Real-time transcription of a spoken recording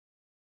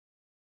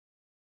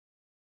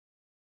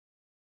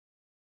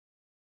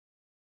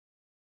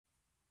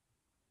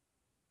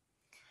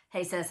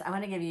Hey sis, I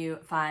want to give you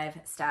 5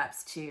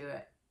 steps to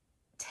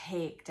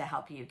take to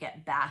help you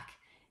get back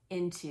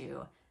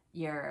into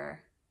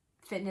your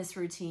fitness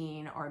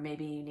routine, or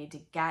maybe you need to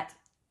get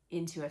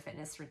into a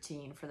fitness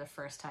routine for the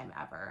first time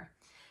ever.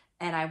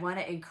 And I want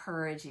to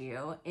encourage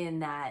you in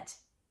that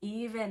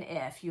even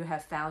if you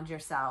have found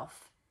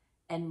yourself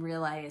and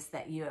realize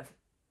that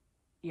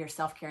your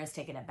self-care has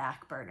taken a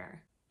back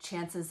burner,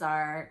 chances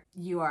are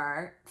you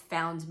are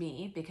found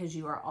me because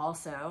you are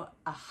also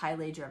a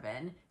highly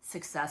driven,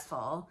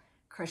 successful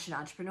Christian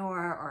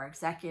entrepreneur or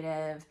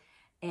executive.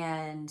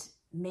 And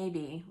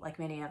maybe, like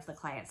many of the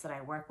clients that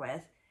I work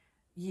with,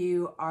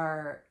 you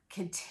are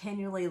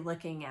continually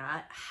looking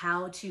at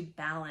how to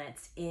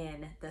balance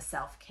in the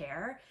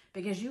self-care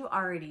because you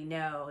already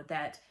know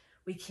that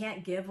we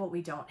can't give what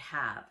we don't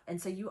have.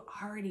 And so you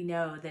already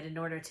know that in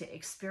order to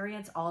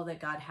experience all that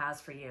God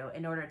has for you,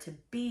 in order to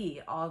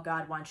be all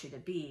God wants you to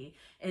be,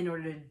 in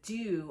order to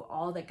do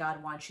all that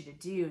God wants you to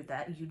do,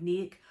 that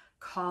unique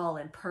call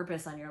and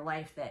purpose on your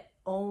life that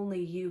only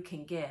you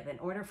can give, in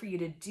order for you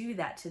to do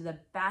that to the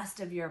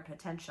best of your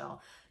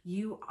potential,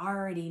 you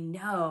already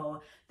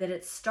know that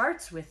it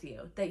starts with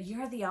you, that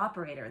you're the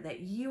operator,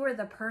 that you are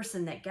the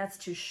person that gets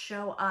to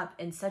show up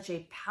in such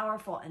a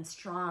powerful and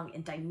strong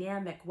and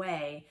dynamic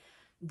way,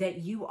 that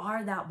you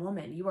are that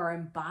woman. You are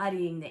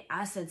embodying the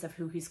essence of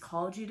who He's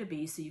called you to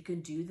be so you can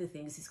do the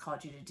things He's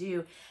called you to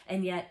do.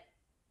 And yet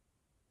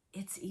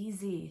it's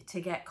easy to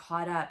get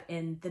caught up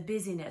in the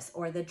busyness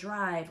or the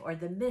drive or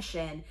the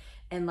mission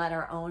and let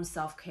our own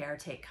self-care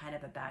take kind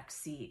of a back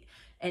seat.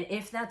 And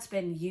if that's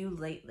been you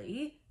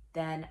lately,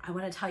 then I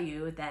want to tell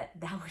you that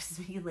was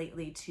me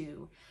lately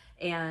too.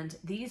 And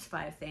these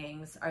 5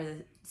 things are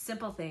the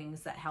simple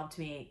things that helped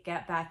me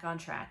get back on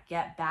track,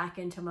 get back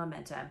into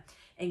momentum,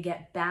 and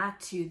get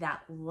back to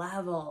that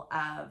level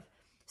of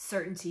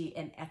certainty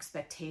and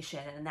expectation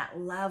and that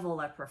level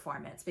of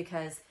performance.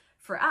 Because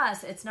for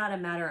us, it's not a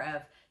matter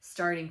of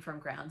starting from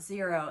ground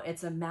zero.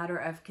 It's a matter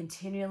of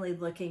continually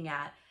looking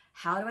at,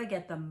 how do I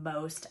get the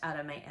most out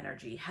of my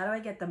energy? How do I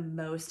get the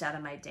most out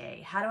of my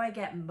day? How do I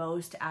get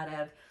most out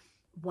of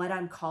what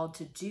I'm called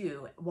to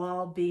do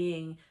while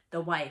being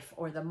the wife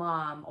or the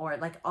mom, or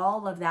like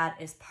all of that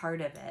is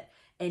part of it.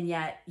 And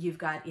yet you've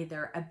got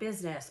either a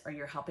business or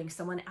you're helping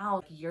someone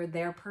else. You're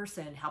their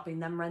person, helping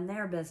them run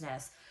their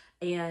business.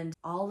 And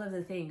all of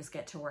the things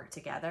get to work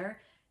together.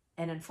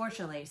 And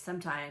unfortunately,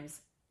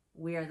 sometimes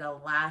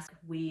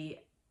we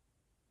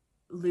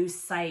lose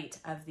sight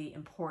of the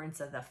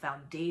importance of the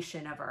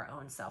foundation of our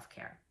own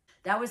self-care.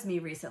 That was me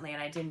recently,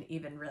 and I didn't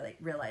even really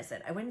realize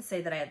it. I wouldn't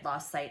say that I had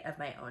lost sight of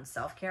my own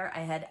self-care.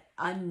 I had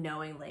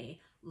unknowingly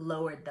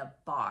lowered the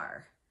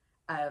bar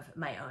of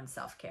my own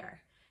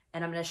self-care.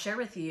 And I'm going to share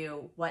with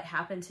you what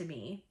happened to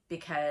me,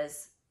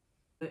 because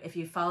if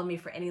you followed me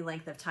for any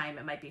length of time,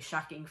 it might be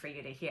shocking for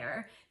you to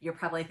hear. You're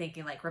probably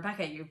thinking like,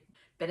 Rebecca, you've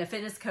been a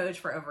fitness coach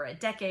for over a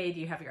decade.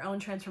 You have your own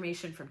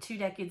transformation from 2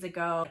 decades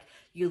ago.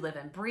 You live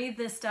and breathe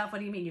this stuff. What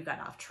do you mean you got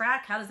off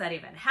track? How does that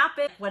even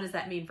happen? What does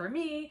that mean for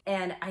me?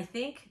 And I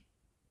think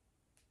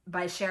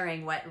by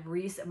sharing what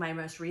my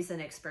most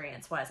recent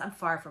experience was, I'm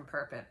far from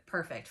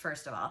perfect,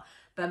 first of all,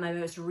 but my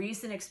most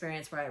recent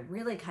experience where I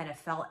really kind of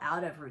fell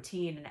out of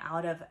routine and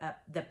out of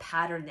the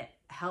pattern that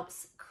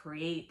helps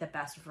create the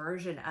best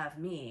version of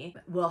me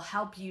will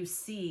help you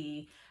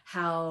see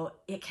how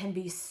it can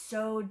be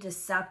so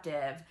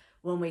deceptive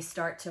when we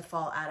start to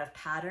fall out of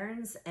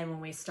patterns and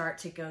when we start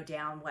to go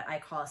down what I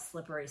call a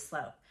slippery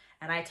slope.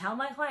 And I tell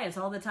my clients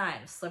all the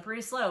time,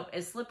 slippery slope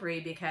is slippery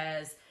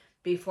because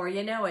before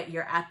you know it,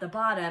 you're at the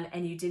bottom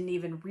and you didn't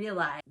even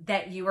realize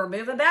that you were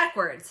moving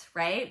backwards,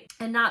 right?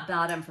 And not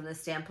bottom from the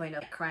standpoint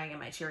of crying in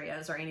my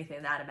Cheerios or anything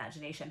of that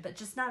imagination, but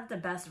just not the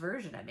best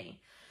version of me.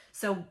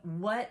 So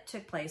what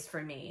took place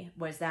for me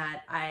was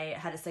that I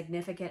had a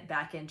significant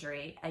back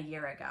injury a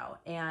year ago,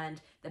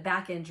 and the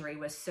back injury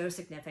was so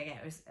significant.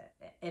 It was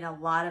in a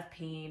lot of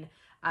pain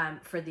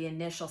for the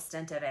initial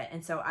stint of it.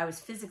 And so I was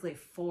physically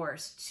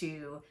forced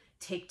to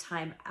take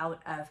time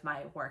out of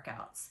my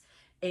workouts.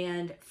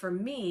 And for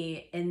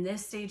me, in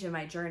this stage of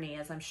my journey,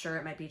 as I'm sure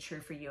it might be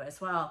true for you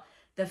as well,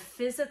 the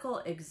physical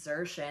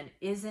exertion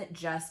isn't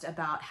just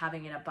about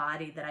having a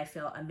body that I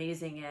feel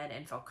amazing in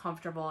and feel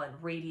comfortable and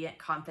radiant,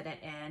 confident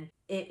in.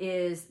 It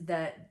is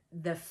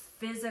the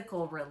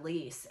physical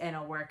release in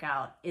a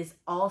workout is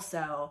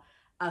also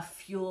a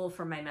fuel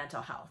for my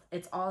mental health.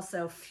 It's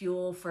also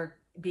fuel for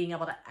being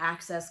able to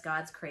access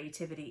God's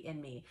creativity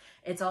in me.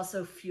 It's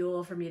also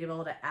fuel for me to be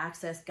able to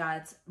access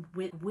God's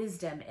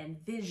wisdom and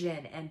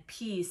vision and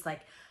peace.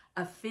 Like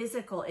a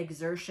physical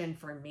exertion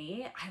for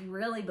me, I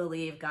really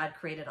believe God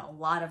created a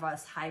lot of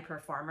us high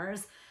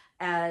performers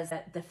as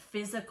the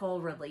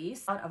physical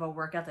release out of a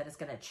workout that is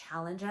going to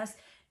challenge us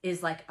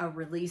is like a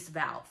release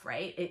valve,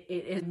 right? It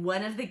is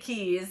one of the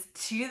keys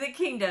to the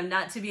kingdom,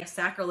 not to be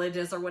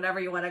sacrilegious or whatever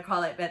you want to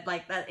call it, but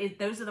like that,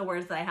 those are the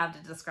words that I have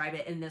to describe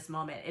it in this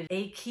moment. It's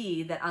a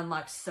key that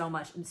unlocks so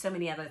much and so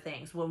many other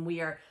things when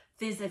we are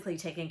physically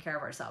taking care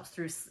of ourselves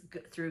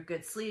through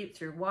good sleep,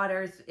 through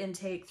water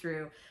intake,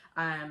 through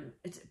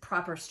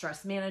proper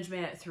stress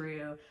management,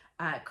 through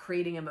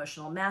creating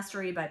emotional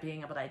mastery by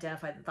being able to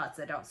identify the thoughts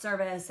that don't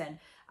serve us and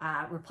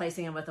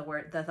replacing them with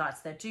the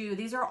thoughts that do.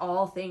 These are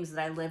all things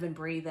that I live and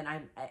breathe, and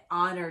I'm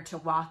honored to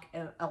walk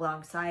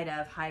alongside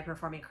of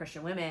high-performing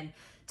Christian women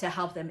to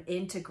help them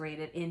integrate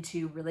it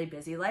into really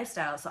busy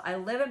lifestyles. So I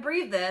live and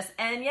breathe this,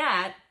 and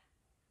yet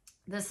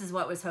this is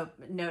what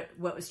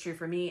was true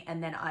for me.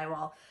 And then I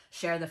will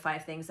share the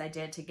 5 things I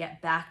did to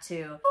get back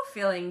to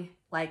feeling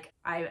like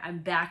I'm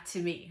back to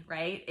me,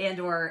 right? And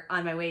or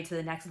on my way to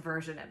the next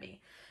version of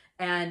me.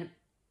 And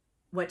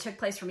what took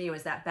place for me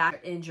was that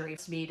back injury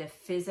forced me to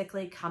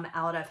physically come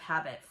out of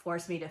habit,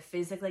 forced me to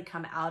physically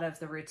come out of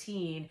the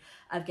routine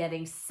of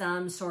getting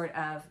some sort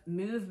of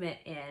movement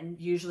in,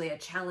 usually a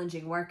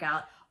challenging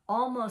workout,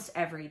 almost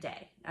every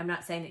day. I'm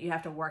not saying that you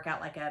have to work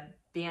out like a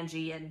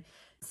banshee in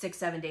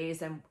 6-7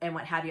 days and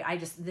what have you.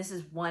 This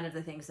is one of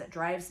the things that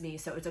drives me.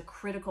 So it's a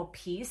critical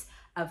piece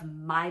of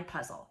my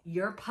puzzle.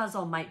 Your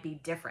puzzle might be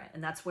different.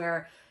 And that's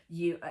where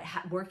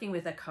working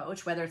with a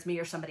coach, whether it's me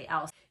or somebody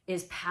else,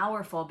 is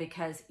powerful,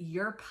 because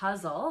your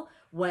puzzle,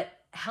 what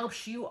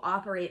helps you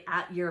operate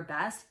at your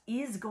best,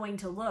 is going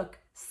to look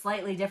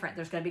slightly different.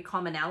 There's going to be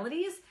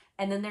commonalities,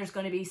 and then there's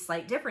going to be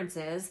slight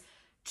differences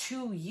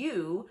to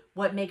you.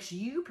 What makes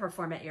you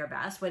perform at your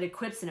best, what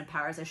equips and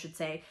empowers, I should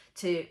say,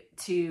 to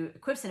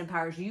equips and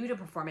empowers you to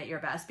perform at your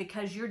best,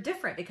 because you're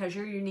different, because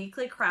you're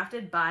uniquely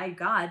crafted by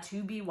God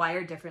to be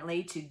wired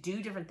differently, to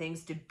do different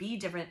things, to be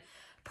different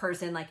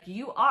person. Like,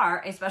 you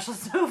are a special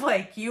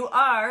snowflake, you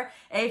are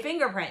a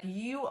fingerprint,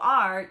 you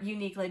are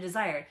uniquely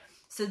desired.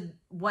 So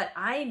what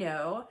I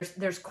know,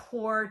 there's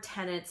core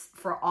tenets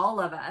for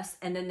all of us,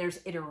 and then there's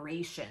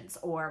iterations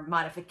or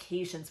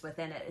modifications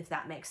within it, if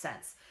that makes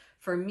sense.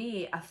 For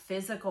me, a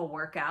physical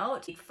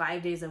workout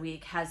 5 days a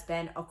week has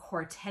been a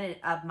core tenet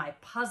of my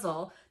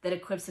puzzle that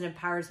equips and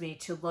empowers me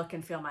to look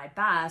and feel my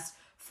best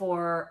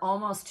for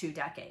almost 2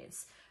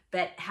 decades.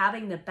 But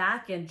having the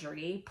back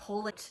injury,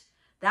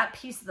 that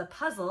piece of the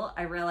puzzle,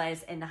 I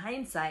realized in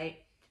hindsight,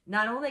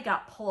 not only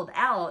got pulled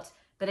out,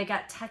 but it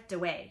got tucked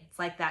away. It's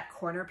like that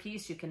corner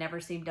piece you can never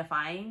seem to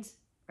find,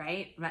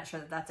 right? I'm not sure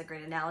that that's a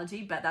great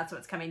analogy, but that's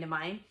what's coming to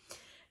mind.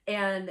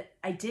 And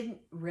I didn't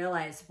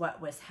realize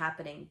what was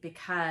happening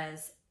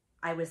because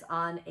I was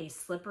on a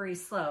slippery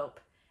slope.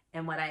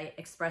 And what I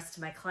express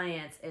to my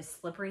clients is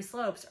slippery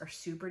slopes are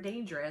super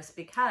dangerous,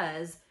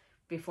 because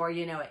before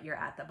you know it, you're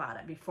at the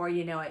bottom. Before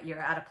you know it, you're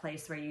at a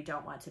place where you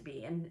don't want to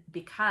be. And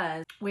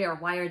because we are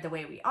wired the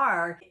way we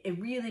are, it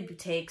really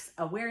takes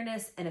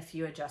awareness and a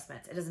few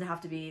adjustments. It doesn't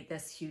have to be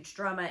this huge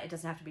drama. It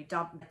doesn't have to be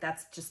dumb.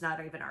 That's just not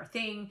even our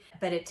thing.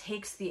 But it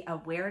takes the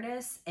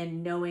awareness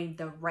and knowing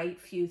the right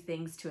few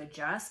things to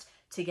adjust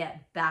to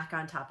get back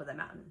on top of the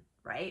mountain,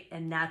 right?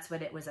 And that's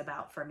what it was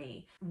about for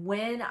me.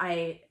 When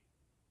I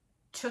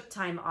took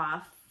time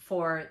off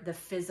for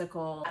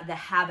the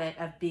habit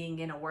of being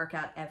in a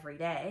workout every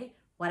day,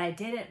 what I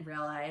didn't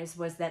realize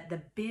was that the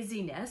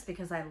busyness,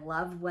 because I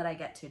love what I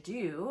get to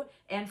do,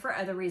 and for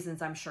other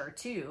reasons I'm sure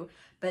too,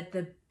 but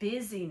the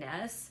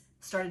busyness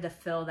started to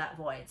fill that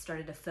void,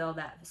 started to fill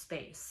that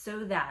space,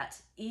 so that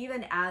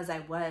even as I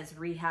was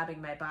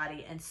rehabbing my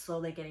body and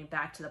slowly getting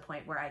back to the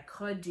point where I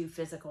could do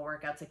physical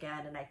workouts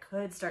again, and I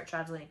could start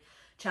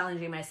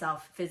challenging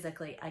myself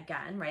physically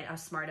again, right? I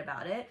was smart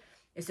about it.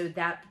 So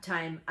that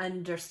time,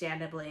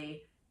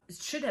 understandably,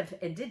 should have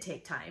and did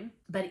take time.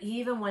 But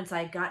even once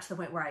I got to the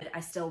point where I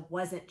still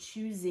wasn't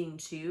choosing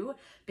to,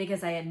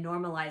 because I had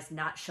normalized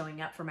not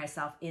showing up for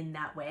myself in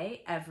that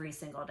way every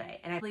single day.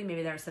 And I believe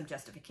maybe there was some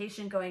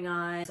justification going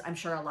on. I'm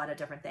sure a lot of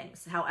different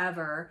things.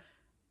 However,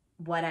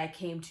 what I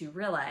came to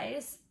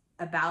realize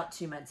about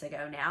 2 months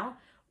ago now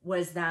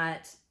was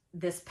that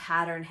this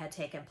pattern had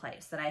taken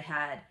place, that I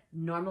had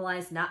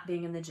normalized not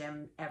being in the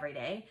gym every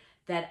day,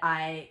 that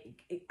I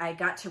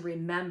got to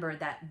remember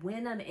that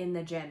when I'm in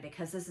the gym,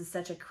 because this is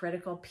such a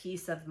critical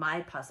piece of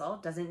my puzzle,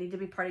 doesn't need to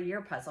be part of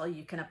your puzzle.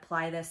 You can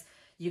apply this,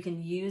 you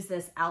can use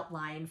this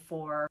outline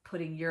for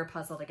putting your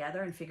puzzle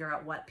together and figure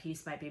out what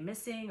piece might be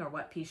missing or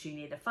what piece you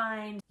need to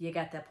find. You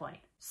get the point.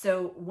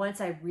 So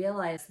once I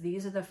realized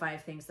these are the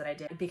 5 things that I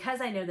did,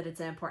 because I know that it's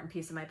an important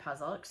piece of my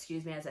puzzle,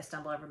 excuse me as I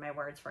stumble over my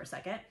words for a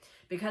second,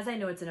 because I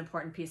know it's an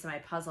important piece of my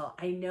puzzle,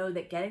 I know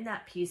that getting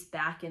that piece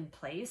back in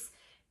place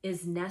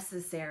is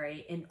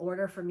necessary in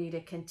order for me to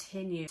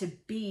continue to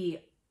be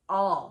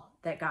all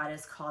that God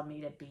has called me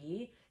to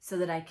be, so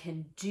that I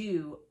can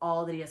do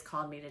all that He has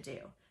called me to do.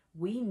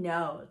 We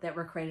know that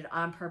we're created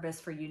on purpose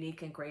for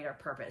unique and greater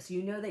purpose.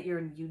 You know that you're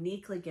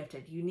uniquely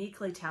gifted,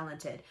 uniquely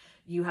talented.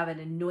 You have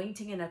an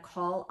anointing and a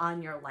call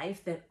on your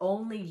life that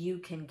only you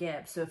can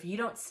give. So if you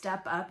don't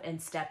step up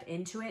and step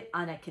into it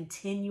on a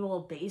continual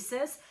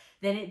basis,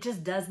 then it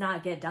just does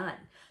not get done.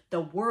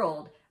 The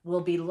world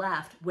will be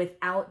left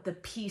without the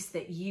piece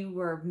that you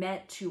were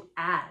meant to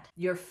add.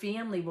 Your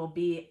family will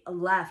be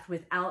left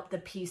without the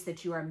piece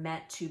that you are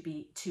meant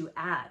to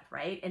add,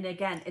 right? And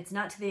again, it's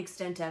not to the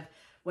extent of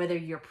whether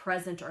you're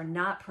present or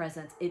not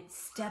present. It's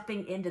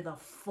stepping into the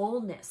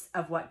fullness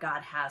of what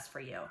God has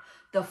for you,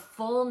 the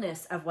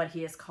fullness of what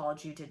He has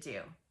called you to do.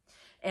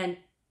 And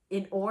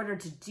in order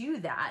to do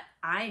that,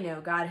 I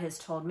know God has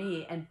told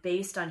me, and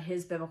based on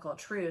his biblical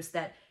truths,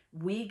 that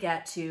we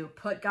get to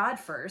put God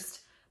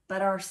first,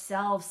 but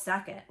ourselves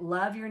second.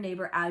 Love your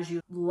neighbor as you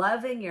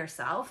loving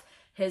yourself.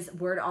 His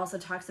word also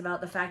talks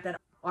about the fact that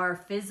our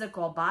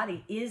physical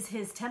body is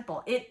his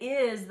temple. It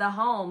is the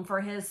home for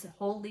his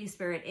Holy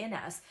Spirit in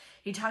us.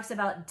 He talks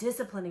about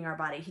disciplining our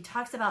body. He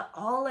talks about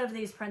all of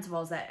these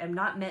principles that I'm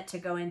not meant to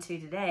go into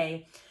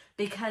today,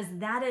 because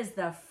that is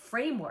the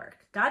framework.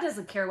 God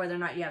doesn't care whether or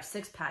not you have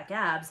six-pack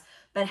abs,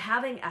 but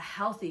having a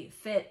healthy,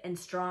 fit, and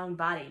strong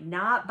body,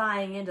 not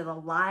buying into the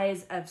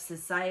lies of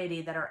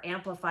society that are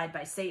amplified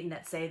by Satan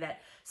that say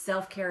that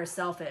self-care is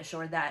selfish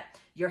or that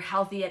you're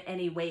healthy at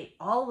any weight.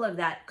 All of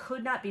that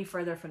could not be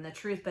further from the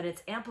truth, but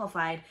it's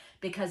amplified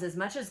because as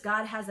much as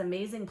God has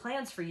amazing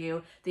plans for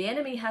you, the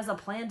enemy has a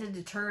plan to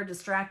deter,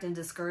 distract, and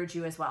discourage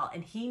you as well.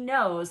 And he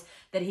knows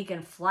that he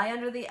can fly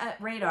under the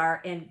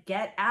radar and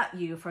get at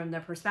you from the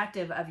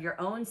perspective of your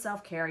own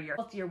self-care, your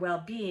health, your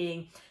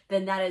well-being.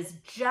 Then that is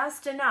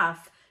just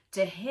enough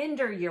to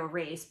hinder your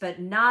race, but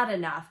not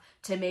enough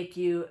to make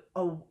you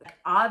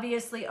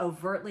obviously,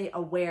 overtly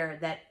aware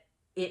that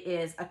it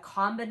is a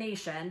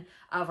combination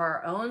of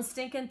our own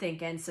stinking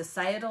thinking,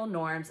 societal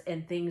norms,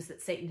 and things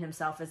that Satan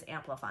himself is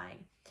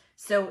amplifying.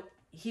 So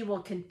he will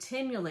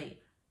continually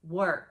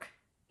work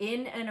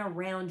in and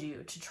around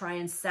you to try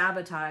and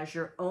sabotage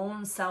your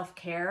own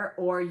self-care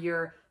or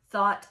your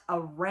thought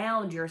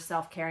around your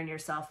self-care and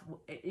yourself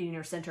in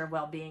your center of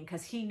well-being,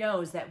 because he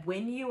knows that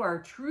when you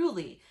are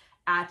truly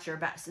at your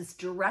best, it's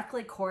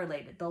directly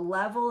correlated. The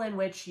level in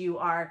which you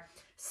are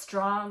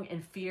strong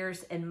and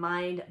fierce in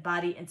mind,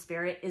 body, and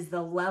spirit is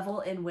the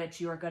level in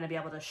which you are going to be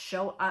able to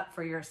show up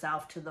for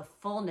yourself to the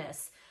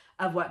fullness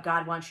of what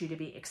God wants you to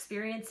be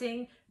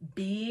experiencing,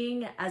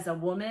 being as a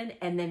woman,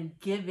 and then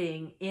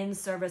giving in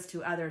service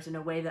to others in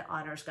a way that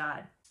honors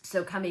God.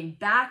 So coming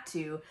back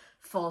to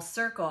full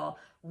circle,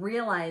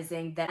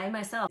 realizing that I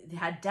myself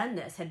had done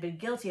this, had been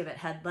guilty of it,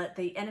 had let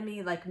the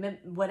enemy, like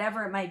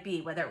whatever it might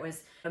be, whether it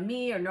was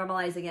me or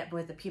normalizing it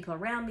with the people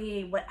around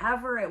me,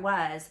 whatever it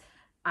was,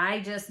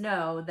 I just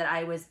know that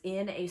I was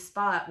in a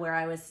spot where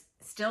I was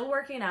still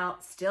working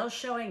out, still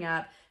showing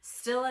up,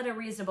 still at a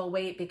reasonable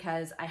weight,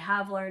 because I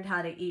have learned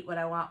how to eat what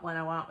I want when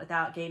I want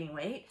without gaining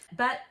weight,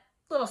 but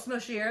a little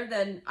smushier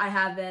than I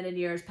have been in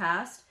years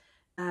past.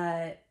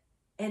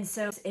 And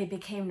so it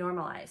became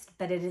normalized,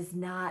 but it is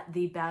not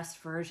the best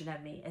version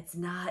of me. It's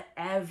not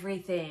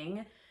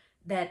everything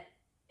that,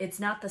 it's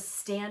not the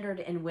standard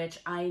in which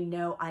I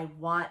know I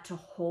want to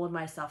hold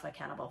myself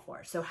accountable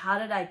for. So how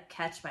did I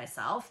catch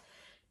myself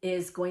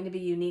is going to be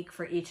unique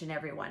for each and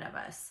every one of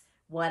us.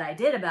 What I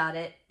did about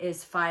it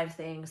is 5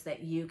 things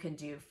that you can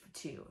do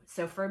too.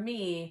 So for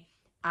me,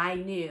 I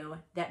knew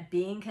that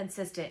being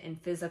consistent in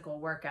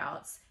physical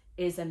workouts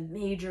is a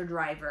major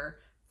driver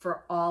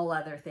for all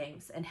other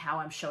things, and how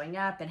I'm showing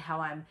up and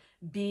how I'm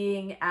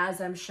being as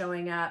I'm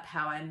showing up,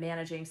 how I'm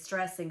managing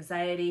stress,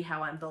 anxiety,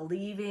 how I'm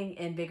believing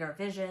in bigger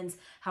visions,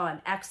 how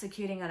I'm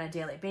executing on a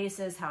daily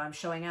basis, how I'm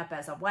showing up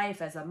as a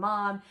wife, as a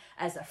mom,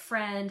 as a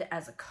friend,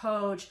 as a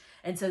coach.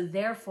 And so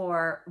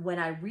therefore, when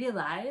I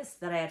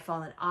realized that I had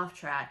fallen off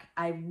track,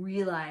 I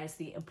realized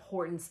the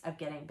importance of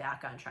getting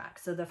back on track.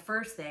 So the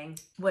first thing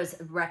was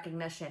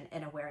recognition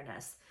and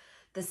awareness.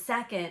 The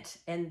second,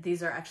 and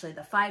these are actually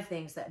the 5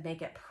 things that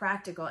make it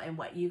practical and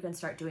what you can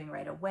start doing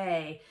right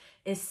away,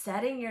 is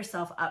setting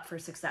yourself up for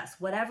success,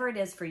 whatever it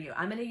is for you.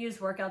 I'm going to use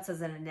workouts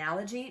as an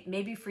analogy.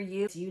 Maybe for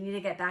you, you need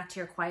to get back to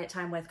your quiet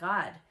time with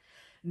God.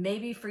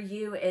 Maybe for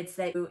you, it's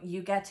that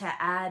you get to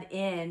add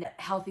in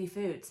healthy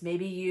foods.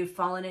 Maybe you've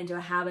fallen into a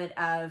habit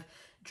of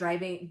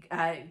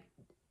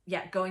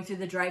going through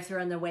the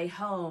drive-thru on the way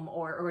home,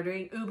 or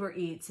ordering Uber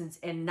Eats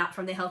and not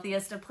from the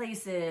healthiest of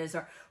places,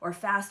 or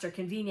fast or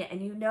convenient.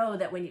 And you know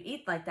that when you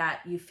eat like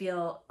that, you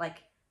feel like,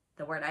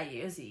 the word I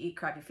use, you eat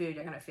crappy food,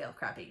 you're going to feel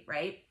crappy,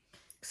 right?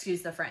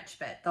 Excuse the French,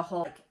 but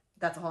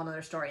that's a whole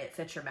nother story. It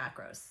fits your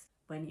macros.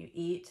 When you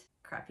eat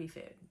crappy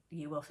food,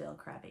 you will feel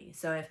crappy.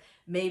 So if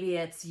maybe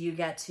it's you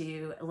get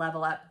to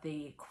level up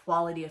the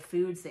quality of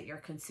foods that you're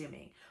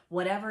consuming,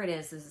 whatever it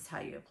is, this is how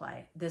you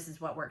apply. This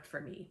is what worked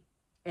for me.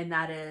 And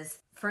that is,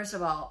 first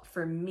of all,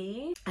 for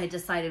me, I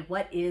decided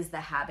what is the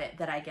habit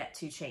that I get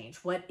to change?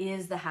 What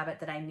is the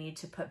habit that I need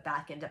to put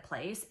back into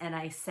place? And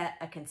I set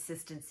a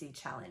consistency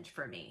challenge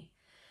for me.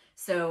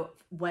 So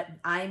what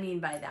I mean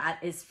by that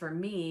is, for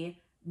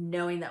me,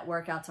 knowing that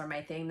workouts are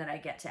my thing that I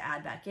get to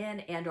add back in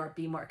and or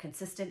be more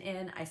consistent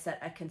in, I set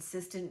a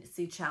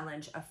consistency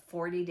challenge of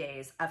 40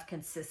 days of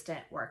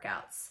consistent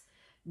workouts.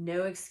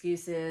 No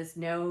excuses,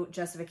 no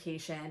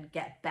justification.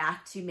 Get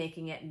back to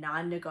making it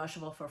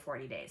non-negotiable for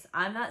 40 days.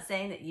 I'm not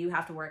saying that you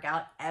have to work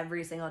out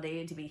every single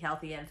day to be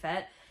healthy and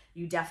fit.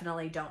 You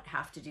definitely don't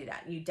have to do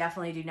that. You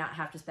definitely do not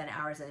have to spend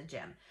hours at a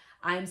gym.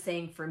 I'm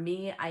saying for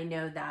me, I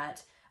know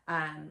that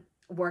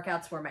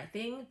workouts were my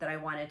thing that I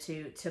wanted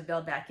to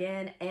build back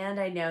in.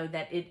 And I know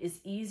that it is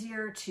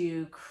easier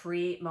to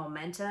create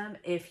momentum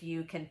if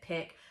you can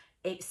pick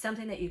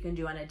something that you can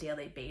do on a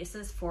daily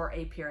basis for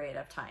a period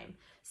of time.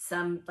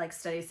 Some like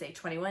studies say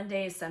 21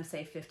 days, some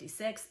say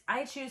 56.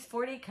 I choose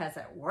 40 because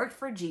it worked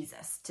for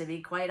Jesus, to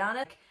be quite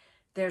honest.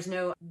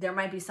 There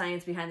might be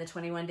science behind the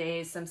 21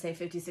 days, some say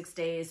 56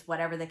 days,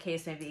 whatever the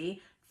case may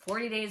be.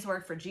 40 days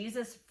worked for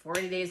Jesus,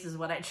 40 days is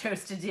what I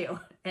chose to do.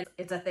 And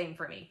it's a thing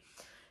for me.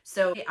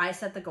 So I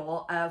set the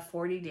goal of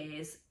 40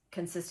 days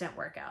consistent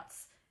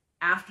workouts.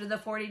 After the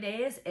 40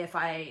 days, if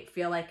I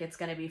feel like it's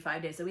going to be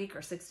 5 days a week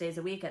or 6 days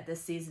a week at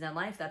this season in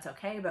life, that's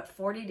okay. But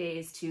 40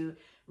 days to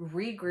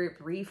regroup,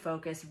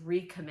 refocus,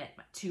 recommit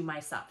to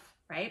myself,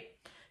 right?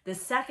 The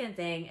second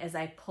thing is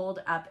I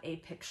pulled up a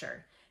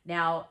picture.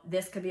 Now,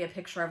 this could be a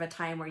picture of a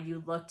time where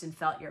you looked and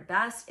felt your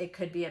best. It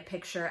could be a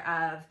picture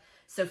of,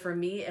 so for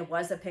me, it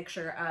was a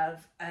picture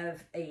of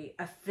a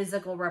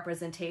physical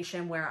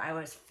representation where I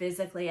was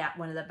physically at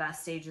one of the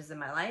best stages in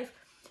my life.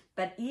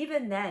 But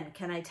even then,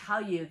 can I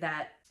tell you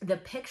that the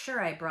picture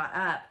I brought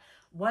up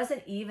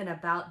wasn't even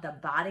about the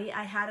body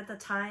I had at the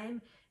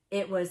time.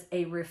 It was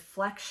a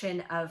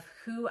reflection of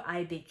who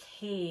I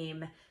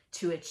became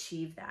to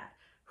achieve that,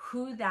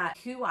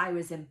 who I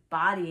was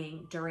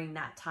embodying during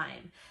that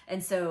time.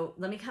 And so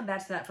let me come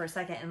back to that for a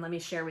second and let me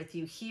share with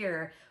you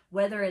here,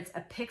 whether it's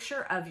a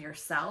picture of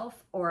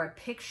yourself or a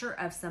picture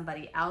of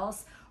somebody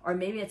else, or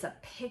maybe it's a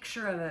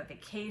picture of a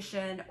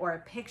vacation or a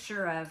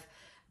picture of,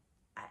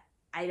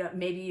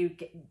 maybe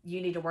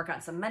you need to work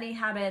on some money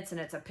habits and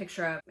it's a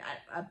picture of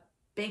a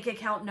bank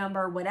account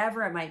number,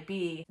 whatever it might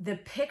be. The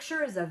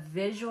picture is a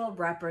visual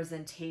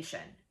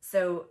representation.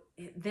 So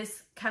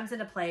this comes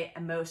into play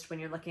most when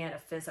you're looking at a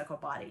physical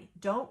body.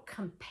 Don't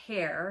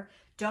compare.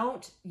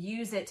 Don't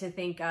use it to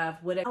think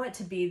of, would I want it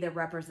to be the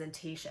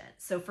representation?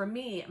 So for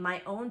me,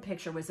 my own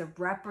picture was a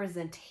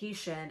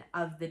representation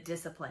of the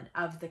discipline,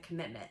 of the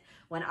commitment.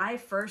 When I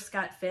first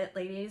got fit,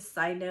 ladies,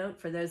 side note,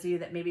 for those of you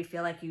that maybe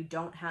feel like you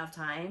don't have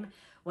time,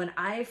 when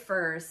I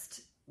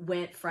first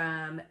went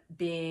from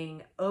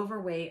being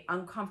overweight,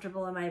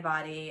 uncomfortable in my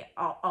body,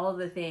 all of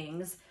the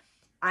things,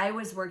 I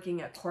was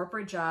working a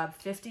corporate job,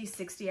 50,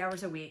 60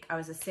 hours a week. I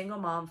was a single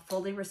mom,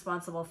 fully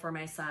responsible for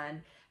my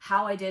son.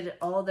 How I did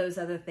all those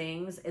other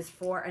things is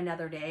for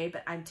another day,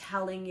 but I'm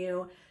telling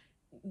you,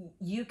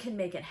 you can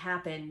make it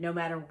happen no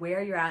matter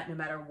where you're at, no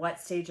matter what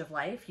stage of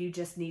life. You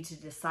just need to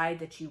decide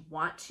that you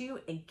want to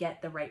and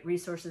get the right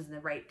resources and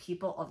the right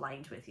people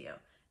aligned with you.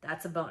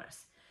 That's a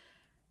bonus.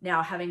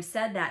 Now, having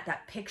said that,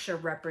 that picture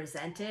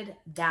represented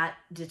that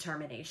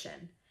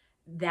determination,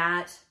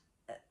 that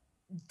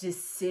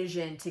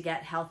decision to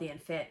get healthy and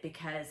fit,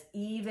 because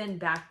even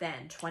back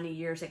then, 20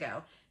 years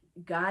ago,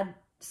 God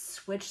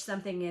switched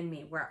something in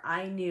me where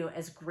I knew,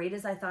 as great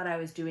as I thought I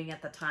was doing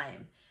at the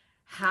time,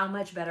 how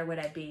much better would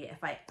I be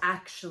if I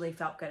actually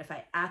felt good, if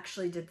I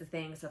actually did the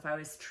things, if I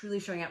was truly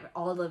showing up,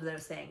 all of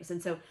those things.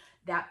 And so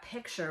that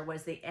picture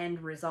was the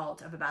end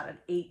result of about an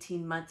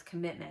 18-month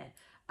commitment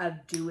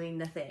of doing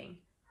the thing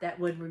that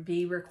would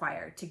be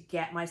required to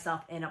get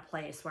myself in a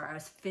place where I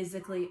was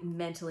physically,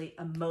 mentally,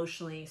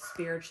 emotionally,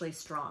 spiritually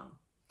strong.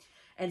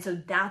 And so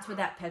that's what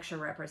that picture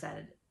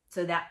represented.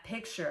 So that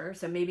picture,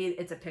 so maybe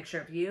it's a picture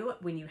of you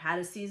when you had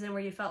a season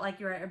where you felt like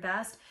you were at your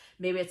best.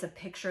 Maybe it's a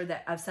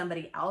picture of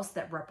somebody else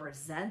that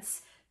represents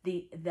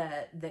the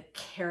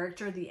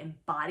character, the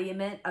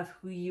embodiment of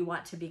who you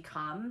want to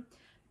become.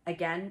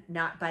 Again,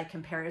 not by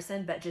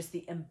comparison, but just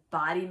the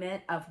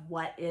embodiment of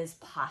what is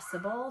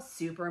possible.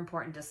 Super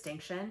important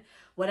distinction.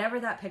 Whatever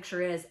that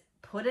picture is,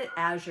 put it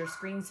as your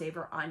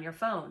screensaver on your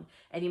phone.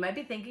 And you might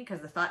be thinking, because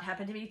the thought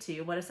happened to me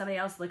too, what if somebody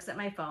else looks at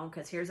my phone?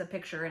 Because here's a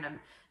picture and I'm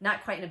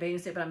not quite in a bathing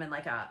suit, but I'm in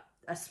like a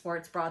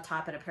sports bra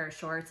top and a pair of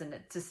shorts. And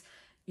it's just,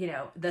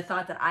 the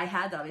thought that I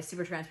had, that I'll be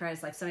super transparent,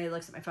 is like somebody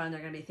looks at my phone,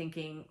 they're going to be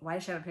thinking, why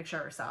does she have a picture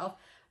of herself?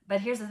 But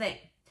here's the thing.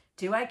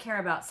 Do I care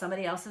about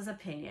somebody else's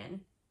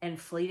opinion and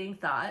fleeting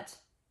thought,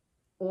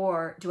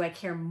 or do I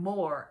care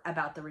more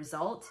about the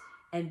result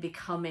and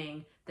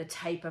becoming the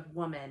type of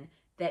woman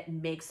that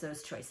makes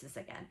those choices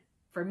again?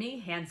 For me,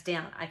 hands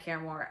down, I care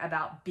more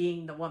about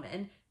being the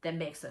woman that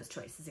makes those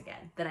choices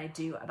again than I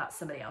do about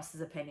somebody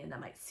else's opinion that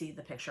might see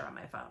the picture on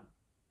my phone.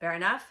 Fair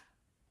enough?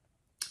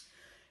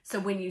 So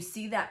when you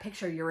see that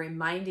picture, you're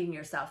reminding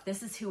yourself,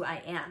 this is who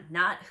I am,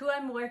 not who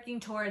I'm working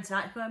towards,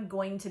 not who I'm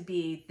going to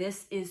be.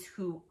 This is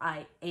who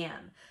I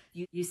am.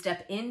 You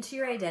step into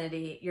your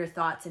identity, your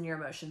thoughts and your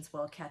emotions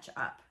will catch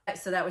up.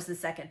 So that was the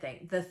second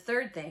thing. The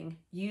third thing,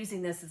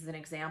 using this as an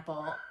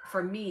example,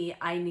 for me,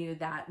 I knew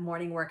that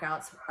morning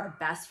workouts are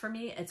best for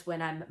me. It's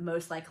when I'm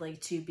most likely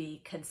to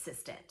be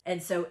consistent.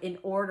 And so in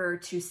order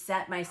to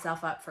set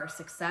myself up for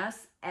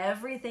success,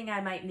 everything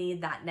I might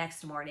need that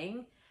next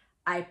morning,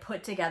 I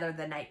put together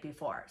the night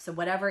before. So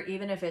whatever,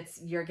 even if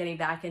it's you're getting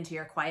back into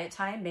your quiet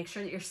time, make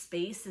sure that your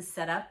space is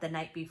set up the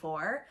night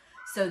before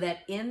so that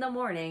in the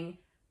morning,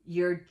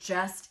 you're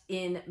just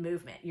in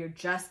movement. You're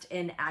just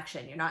in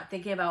action. You're not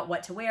thinking about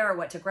what to wear or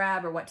what to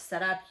grab or what to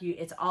set up.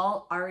 It's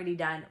all already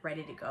done,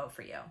 ready to go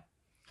for you.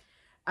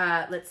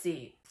 Let's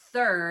see.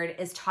 Third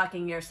is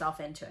talking yourself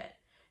into it.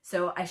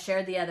 So I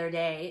shared the other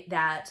day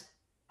that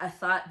a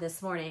thought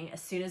this morning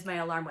as soon as my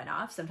alarm went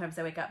off. Sometimes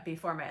I wake up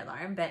before my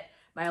alarm, but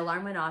my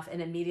alarm went off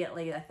and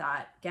immediately I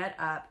thought, get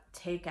up,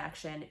 take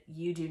action.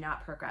 You do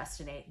not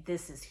procrastinate.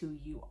 This is who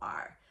you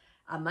are.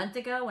 A month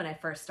ago when I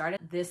first started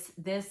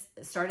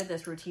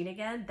this routine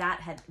again,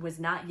 was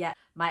not yet.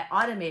 My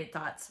automated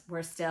thoughts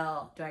were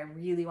still, do I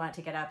really want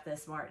to get up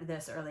this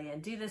early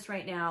and do this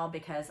right now?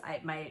 Because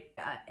I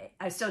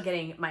was still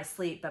getting my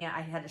sleep, but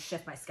I had to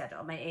shift my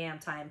schedule. My AM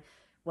time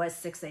was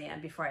 6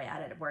 a.m. before I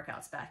added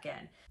workouts back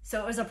in.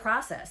 So it was a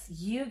process.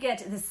 You get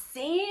the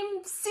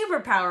same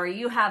superpower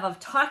you have of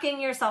talking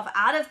yourself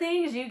out of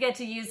things, you get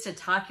to use to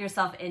talk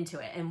yourself into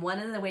it. And one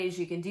of the ways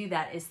you can do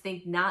that is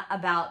think not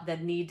about the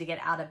need to get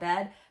out of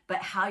bed, but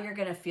how you're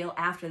going to feel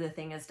after the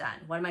thing is done.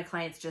 One of my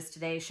clients just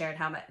today shared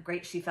how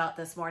great she felt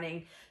this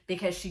morning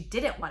because she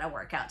didn't want to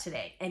work out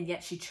today, and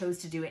yet she chose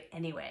to do it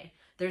anyway.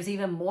 There's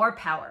even more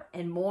power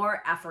and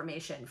more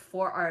affirmation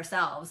for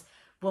ourselves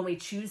when we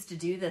choose to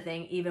do the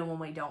thing, even when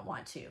we don't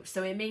want to.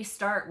 So it may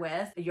start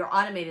with your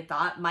automated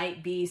thought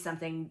might be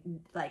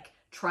something like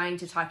trying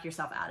to talk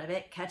yourself out of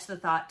it. Catch the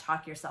thought,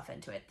 talk yourself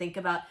into it. Think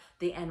about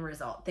the end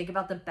result. Think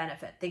about the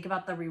benefit. Think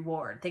about the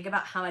reward. Think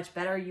about how much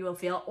better you will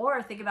feel,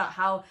 or think about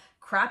how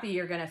crappy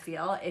you're gonna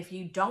feel if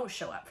you don't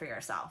show up for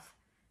yourself,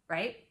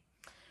 right?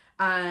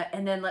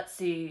 And then let's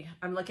see,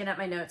 I'm looking at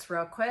my notes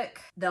real quick.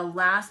 The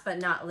last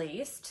but not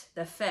least,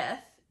 the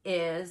fifth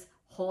is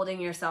holding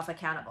yourself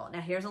accountable.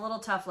 Now here's a little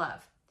tough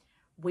love.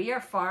 We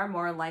are far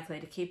more likely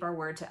to keep our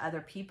word to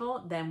other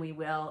people than we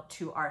will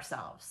to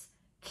ourselves.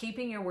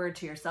 Keeping your word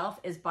to yourself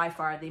is by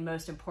far the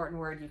most important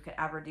word you could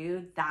ever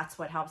do. That's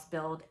what helps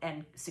build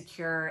and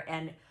secure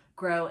and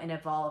grow and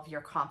evolve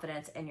your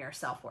confidence and your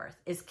self-worth,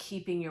 is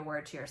keeping your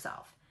word to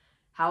yourself.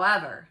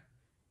 However,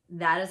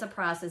 that is a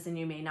process and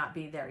you may not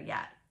be there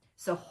yet.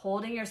 So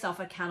holding yourself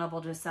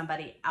accountable to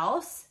somebody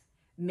else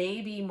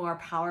may be more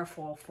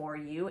powerful for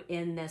you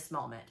in this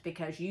moment,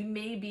 because you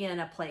may be in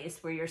a place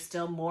where you're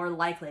still more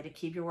likely to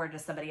keep your word to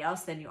somebody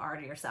else than you are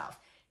to yourself.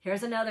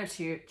 Here's another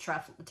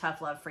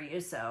tough love for you.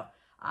 So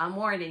I'm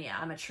warning you,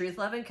 I'm a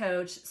truth-loving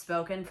coach,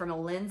 spoken from a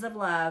lens of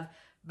love,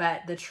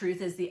 but the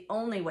truth is the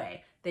only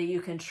way that you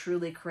can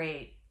truly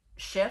create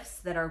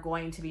shifts that are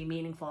going to be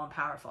meaningful and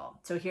powerful.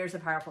 So here's the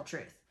powerful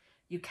truth.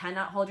 You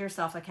cannot hold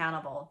yourself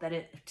accountable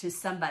to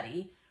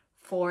somebody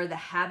for the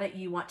habit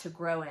you want to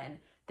grow in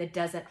that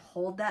doesn't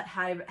hold that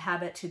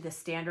habit to the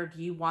standard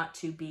you want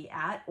to be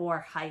at or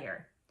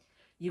higher.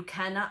 You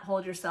cannot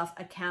hold yourself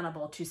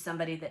accountable to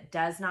somebody that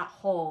does not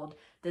hold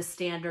the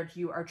standard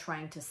you are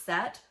trying to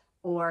set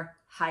or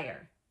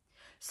higher.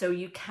 So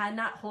you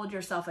cannot hold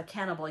yourself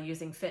accountable,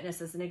 using fitness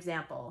as an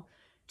example,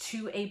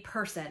 to a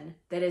person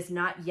that is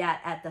not yet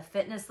at the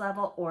fitness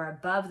level or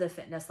above the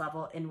fitness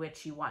level in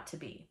which you want to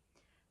be.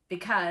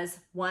 Because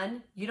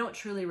one, you don't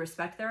truly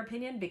respect their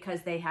opinion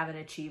because they haven't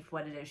achieved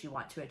what it is you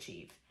want to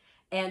achieve.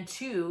 And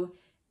two,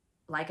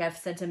 like I've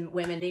said to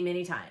women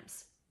many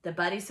times, the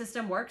buddy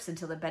system works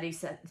until the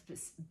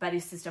buddy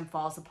system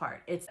falls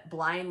apart. It's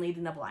blind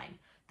leading the blind.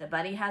 The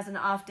buddy has an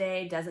off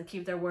day, doesn't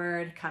keep their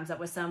word, comes up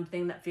with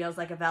something that feels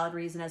like a valid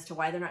reason as to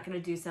why they're not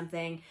going to do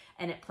something,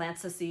 and it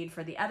plants a seed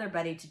for the other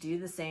buddy to do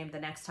the same the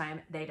next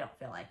time they don't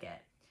feel like it.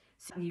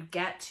 So you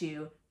get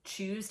to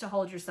choose to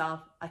hold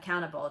yourself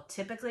accountable,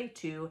 typically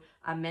to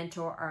a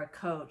mentor or a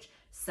coach,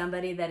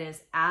 somebody that is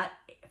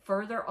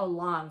further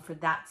along for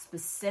that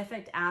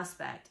specific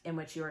aspect in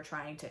which you are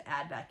trying to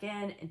add back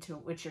in, into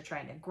which you're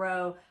trying to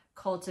grow,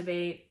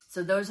 cultivate.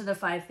 So those are the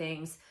 5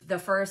 things. The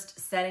first,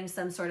 setting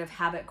some sort of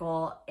habit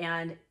goal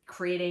and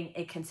creating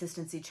a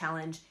consistency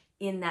challenge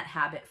in that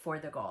habit for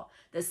the goal.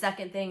 The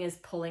second thing is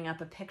pulling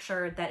up a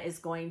picture that is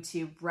going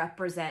to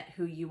represent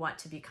who you want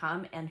to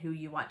become and who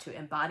you want to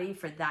embody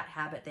for that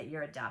habit that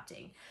you're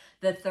adopting.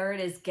 The third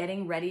is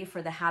getting ready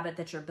for the habit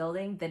that you're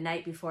building the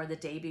night before, the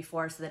day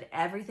before, so that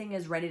everything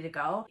is ready to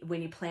go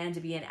when you plan to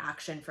be in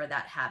action for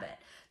that habit.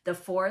 The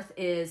fourth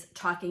is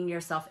talking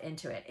yourself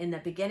into it. In the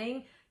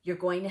beginning, you're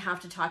going to have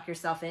to talk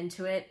yourself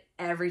into it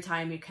every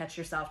time you catch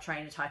yourself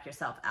trying to talk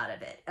yourself out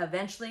of it.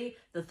 Eventually,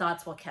 the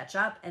thoughts will catch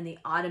up and the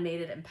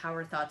automated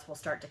empowered thoughts will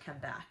start to come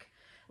back.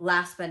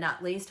 Last but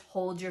not least,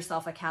 hold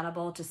yourself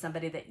accountable to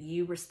somebody that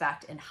you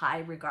respect and high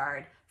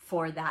regard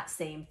for that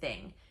same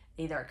thing.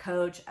 Either a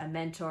coach, a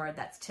mentor,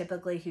 that's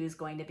typically who's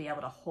going to be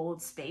able to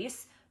hold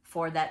space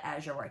for that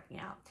as you're working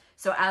out.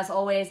 So as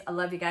always, I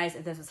love you guys.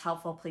 If this was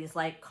helpful, please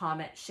like,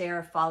 comment,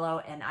 share,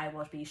 follow, and I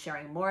will be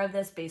sharing more of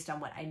this based on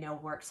what I know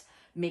works,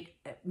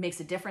 makes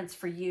a difference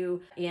for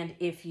you. And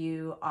if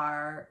you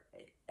have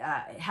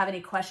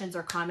any questions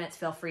or comments,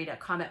 feel free to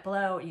comment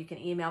below. You can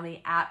email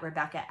me at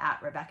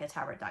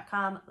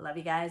rebecca@rebeccatower.com. Love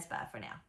you guys. Bye for now.